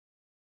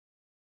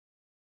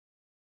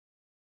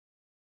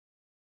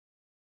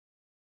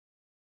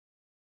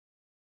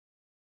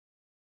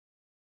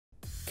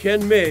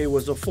Ken May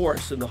was a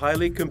force in the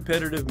highly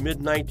competitive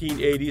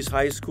mid-1980s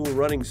high school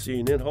running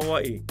scene in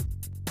Hawaii.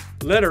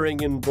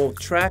 Lettering in both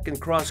track and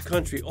cross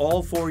country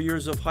all 4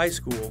 years of high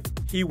school,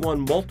 he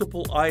won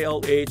multiple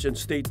ILH and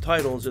state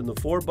titles in the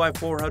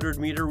 4x400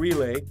 meter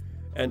relay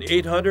and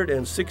 800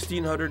 and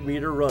 1600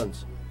 meter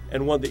runs,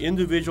 and won the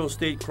individual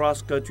state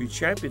cross country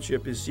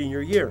championship his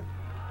senior year.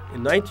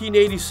 In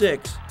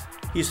 1986,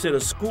 he set a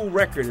school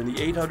record in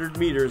the 800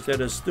 meters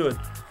that has stood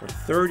for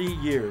 30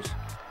 years.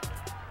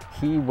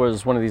 He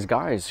was one of these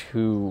guys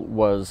who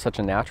was such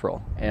a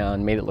natural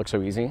and made it look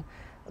so easy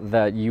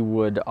that you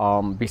would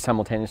be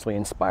simultaneously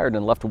inspired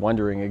and left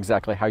wondering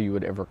exactly how you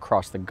would ever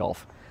cross the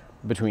gulf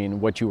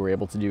between what you were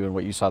able to do and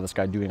what you saw this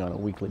guy doing on a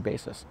weekly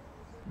basis.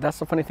 That's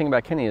the funny thing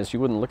about Kenny, is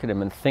you wouldn't look at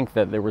him and think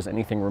that there was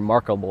anything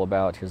remarkable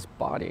about his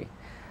body.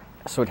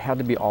 So it had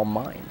to be all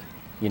mind.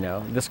 You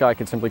know, this guy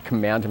could simply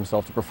command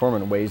himself to perform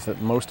in ways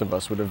that most of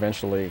us would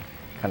eventually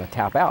kind of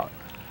tap out.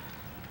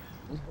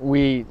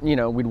 We'd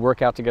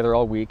work out together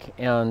all week,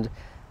 and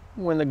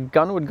when the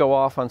gun would go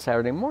off on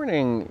Saturday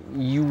morning,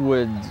 you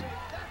would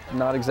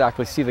not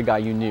exactly see the guy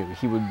you knew.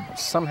 He would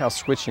somehow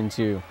switch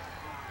into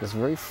this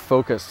very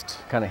focused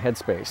kind of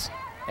headspace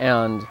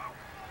and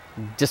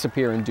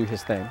disappear and do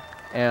his thing.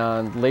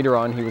 And later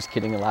on, he was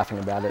kidding and laughing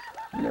about it.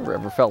 You never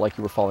ever felt like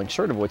you were falling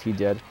short of what he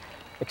did,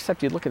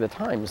 except you'd look at the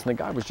times and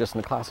the guy was just in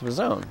a class of his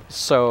own.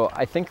 So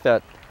I think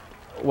that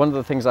one of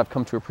the things I've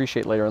come to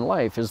appreciate later in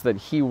life is that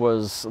he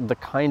was the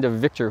kind of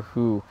victor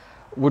who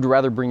would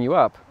rather bring you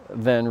up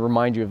than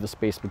remind you of the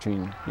space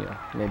between,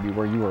 maybe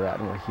where you were at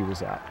and where he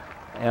was at.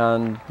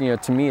 And,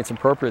 to me, it's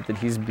appropriate that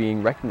he's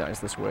being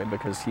recognized this way,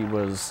 because he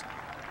was,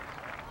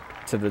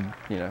 to the,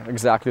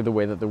 exactly the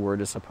way that the word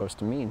is supposed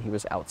to mean. He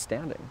was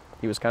outstanding.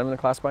 He was kind of in a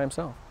class by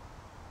himself.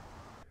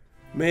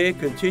 May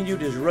continued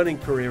his running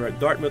career at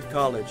Dartmouth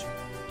College,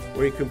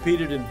 where he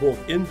competed in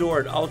both indoor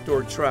and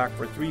outdoor track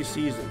for 3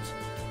 seasons,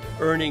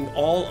 earning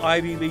all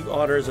Ivy League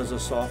honors as a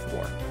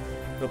sophomore.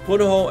 The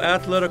Punahou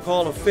Athletic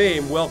Hall of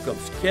Fame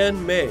welcomes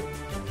Ken May.